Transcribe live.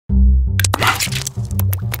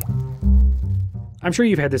I'm sure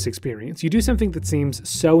you've had this experience. You do something that seems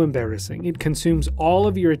so embarrassing. It consumes all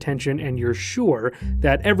of your attention and you're sure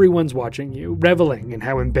that everyone's watching you, reveling in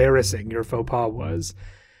how embarrassing your faux pas was.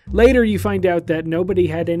 Later, you find out that nobody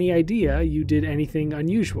had any idea you did anything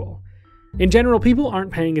unusual. In general, people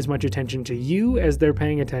aren't paying as much attention to you as they're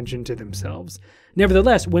paying attention to themselves.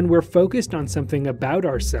 Nevertheless, when we're focused on something about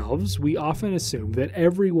ourselves, we often assume that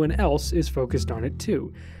everyone else is focused on it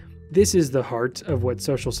too. This is the heart of what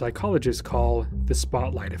social psychologists call the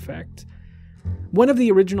spotlight effect. One of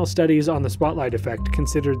the original studies on the spotlight effect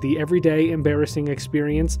considered the everyday embarrassing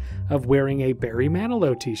experience of wearing a Barry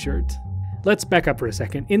Manilow t-shirt. Let's back up for a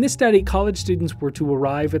second. In this study, college students were to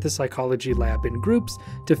arrive at the psychology lab in groups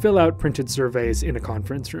to fill out printed surveys in a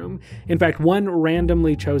conference room. In fact, one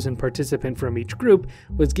randomly chosen participant from each group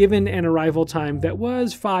was given an arrival time that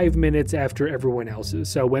was 5 minutes after everyone else's.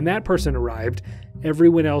 So when that person arrived,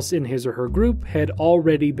 everyone else in his or her group had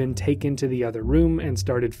already been taken to the other room and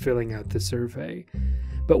started filling out the survey.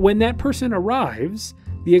 But when that person arrives,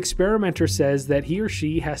 the experimenter says that he or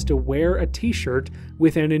she has to wear a t-shirt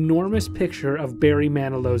with an enormous picture of Barry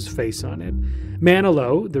Manilow's face on it.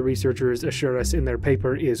 Manilow, the researchers assure us in their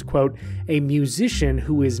paper, is, quote, a musician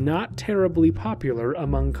who is not terribly popular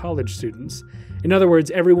among college students. In other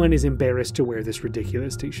words, everyone is embarrassed to wear this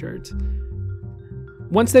ridiculous t-shirt.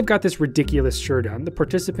 Once they've got this ridiculous shirt on, the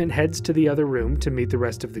participant heads to the other room to meet the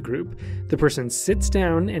rest of the group. The person sits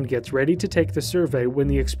down and gets ready to take the survey when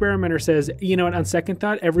the experimenter says, you know what, on second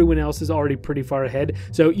thought, everyone else is already pretty far ahead,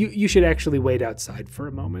 so you should actually wait outside for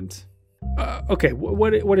a moment. Okay,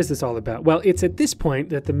 what is this all about? Well, it's at this point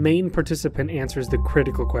that the main participant answers the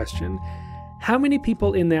critical question. How many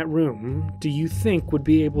people in that room do you think would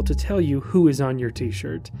be able to tell you who is on your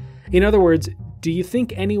t-shirt? In other words, do you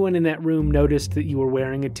think anyone in that room noticed that you were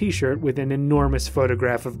wearing a t-shirt with an enormous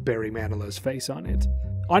photograph of Barry Manilow's face on it?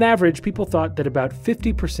 On average, people thought that about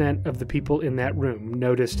 50% of the people in that room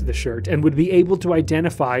noticed the shirt and would be able to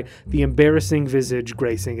identify the embarrassing visage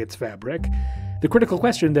gracing its fabric. The critical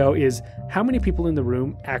question, though, is how many people in the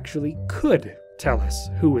room actually could tell us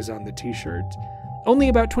who was on the t-shirt? Only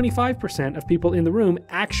about 25% of people in the room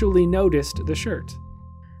actually noticed the shirt.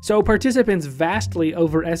 So participants vastly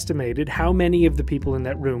overestimated how many of the people in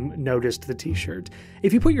that room noticed the t-shirt.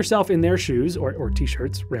 If you put yourself in their shoes, or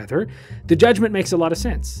t-shirts rather, the judgment makes a lot of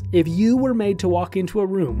sense. If you were made to walk into a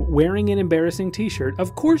room wearing an embarrassing t-shirt,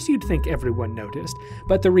 of course you'd think everyone noticed,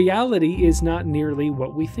 but the reality is not nearly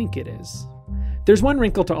what we think it is. There's one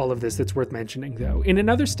wrinkle to all of this that's worth mentioning, though. In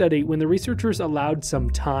another study, when the researchers allowed some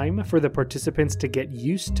time for the participants to get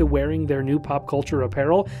used to wearing their new pop culture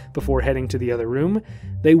apparel before heading to the other room,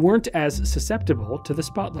 they weren't as susceptible to the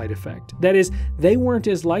spotlight effect. That is, they weren't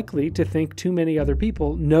as likely to think too many other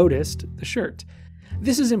people noticed the shirt.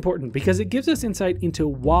 This is important because it gives us insight into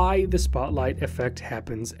why the spotlight effect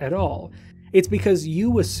happens at all. It's because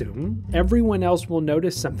you assume everyone else will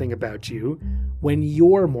notice something about you when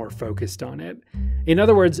you're more focused on it. In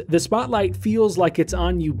other words, the spotlight feels like it's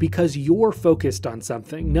on you because you're focused on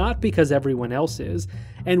something, not because everyone else is.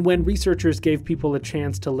 And when researchers gave people a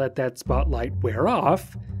chance to let that spotlight wear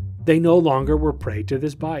off, they no longer were prey to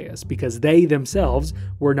this bias because they themselves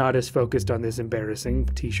were not as focused on this embarrassing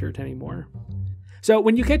t-shirt anymore. So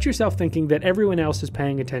when you catch yourself thinking that everyone else is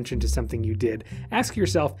paying attention to something you did, ask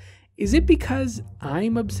yourself, is it because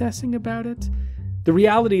I'm obsessing about it? The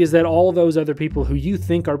reality is that all those other people who you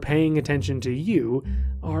think are paying attention to you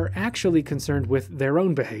are actually concerned with their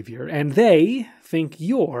own behavior, and they think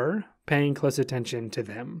you're paying close attention to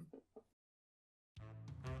them.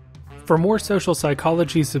 For more social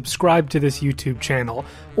psychology, subscribe to this YouTube channel,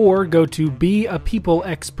 or go to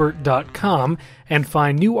beapeopleexpert.com and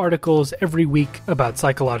find new articles every week about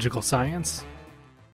psychological science.